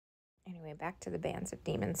Anyway, back to the bands of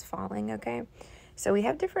demons falling, okay? So we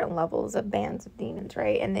have different levels of bands of demons,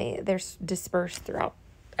 right? And they're dispersed throughout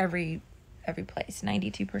every place.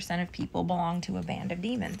 92% of people belong to a band of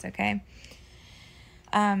demons, okay?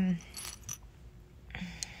 God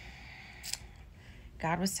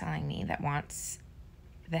was telling me that once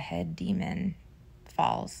the head demon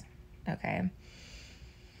falls, okay,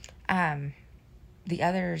 the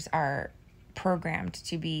others are programmed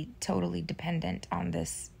to be totally dependent on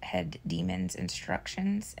this head demon's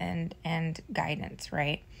instructions and guidance,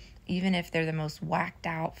 right? Even if they're the most whacked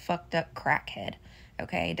out, fucked up crackhead,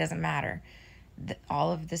 okay, it doesn't matter.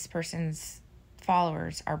 All of this person's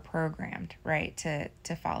followers are programmed, right,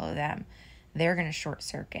 to follow them. They're going to short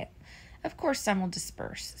circuit. Of course, some will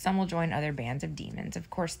disperse. Some will join other bands of demons.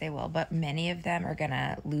 Of course they will. But many of them are going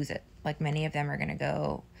to lose it. Like, many of them are going to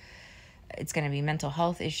go... It's going to be mental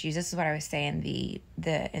health issues. This is what I was saying.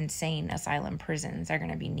 The insane asylum prisons are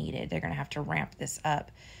going to be needed. They're going to have to ramp this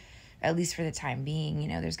up, at least for the time being. You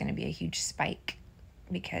know, there's going to be a huge spike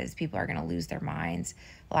because people are going to lose their minds.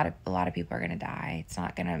 A lot of people are going to die. It's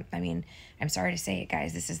not going to... I mean, I'm sorry to say it,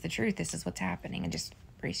 guys. This is the truth. This is what's happening. And just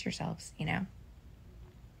brace yourselves, you know.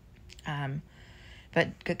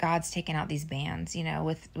 But God's taken out these bands, you know,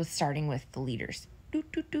 with starting with the leaders,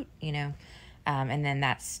 you know, and then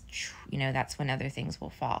that's when other things will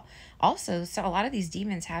fall. Also, so a lot of these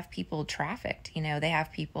demons have people trafficked, you know, they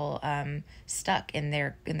have people, stuck in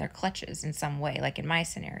their clutches in some way, like in my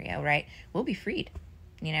scenario, right? We'll be freed,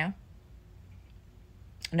 you know,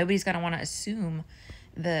 nobody's going to want to assume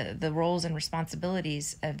the roles and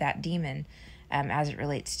responsibilities of that demon, as it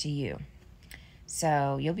relates to you.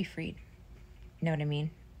 So you'll be freed. You know what I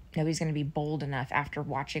mean? Nobody's going to be bold enough after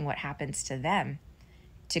watching what happens to them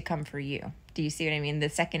to come for you. Do you see what I mean? The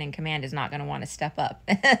second in command is not going to want to step up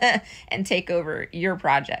and take over your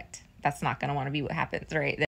project. That's not going to want to be what happens, right?